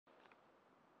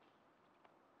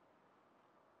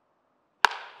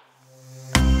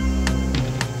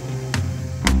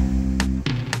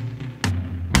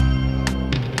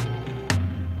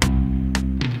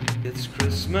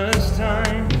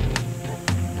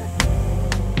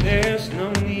there's no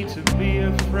need to be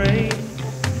afraid.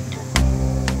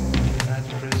 At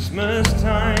Christmas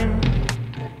time,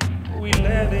 we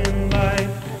let in light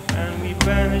and we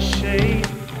banish shade.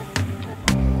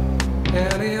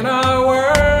 And in our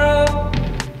world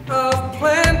of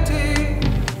plenty,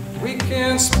 we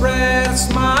can spread a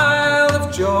smile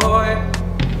of joy.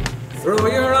 Throw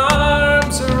your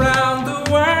arms around the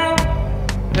world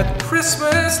at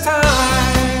Christmas time.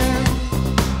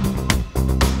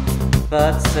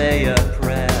 But say a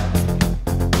prayer,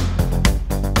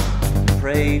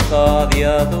 pray for the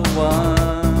other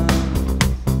ones.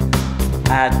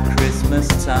 At Christmas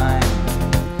time,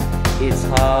 it's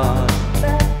hard.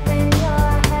 But when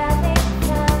you're having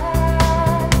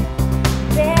fun,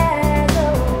 there's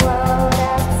a world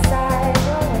outside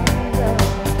the window.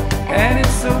 And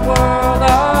it's a world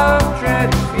of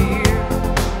dread and fear,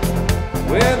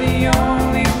 where the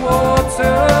only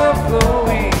water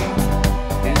flowing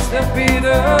is the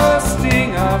bitter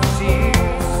sting of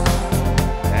tears.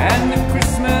 And the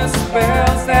Christmas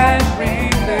bells that ring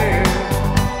there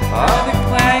are the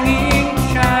clanging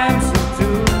chimes of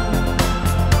doom.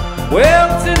 Well,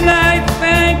 tonight,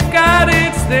 thank God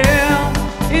it's them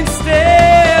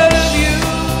instead of you.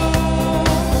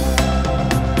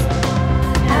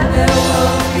 And there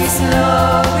won't be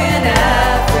snow in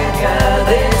Africa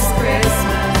this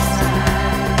Christmas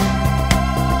time.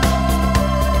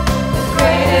 The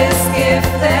greatest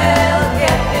gift they'll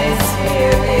get this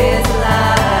year is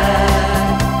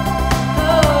life.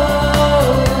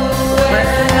 Oh,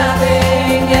 where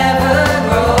nothing ever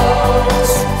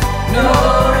grows, no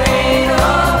rain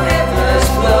or rivers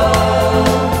flow.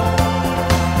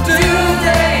 Do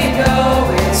they know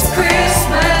it's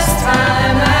Christmas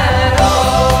time at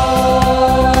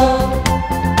all?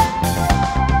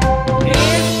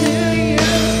 Here's to you,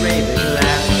 raven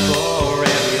laugh for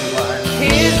everyone.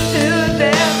 Here's to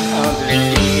them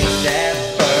underneath that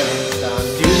burning sun.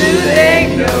 Do they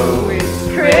know it's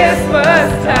Christmas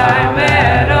time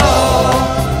at all?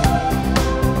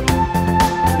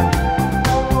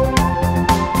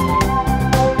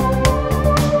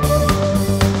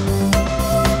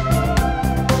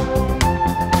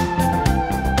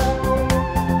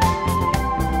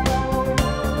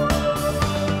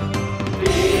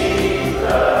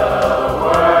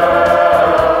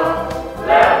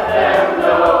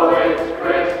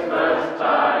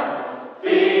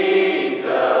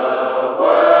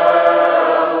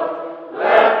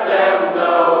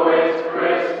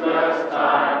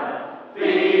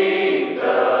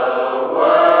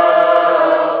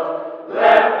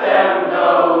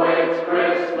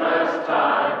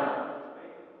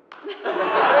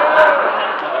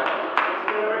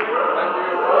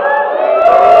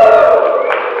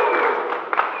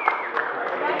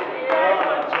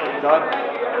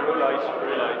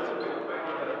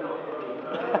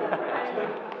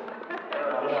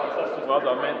 Well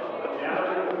done, man.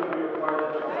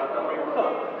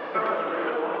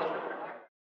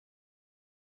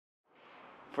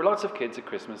 For lots of kids at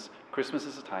Christmas, Christmas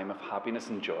is a time of happiness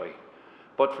and joy.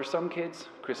 But for some kids,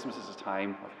 Christmas is a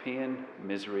time of pain,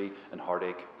 misery, and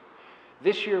heartache.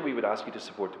 This year, we would ask you to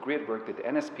support the great work that the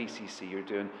NSPCC are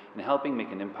doing in helping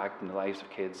make an impact in the lives of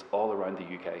kids all around the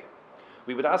UK.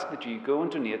 We would ask that you go and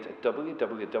donate at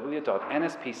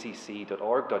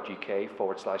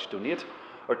www.nspcc.org.uk/donate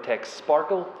or text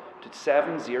SPARKLE to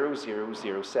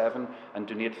 70007 and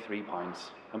donate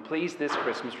 £3. And please, this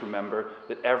Christmas, remember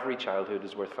that every childhood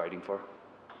is worth fighting for.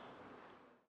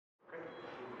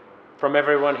 From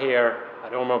everyone here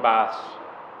at Ormeau Baths,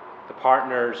 the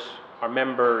partners, our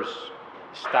members,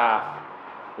 staff,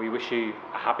 we wish you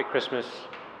a happy Christmas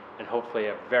and hopefully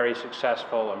a very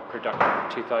successful and productive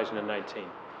 2019.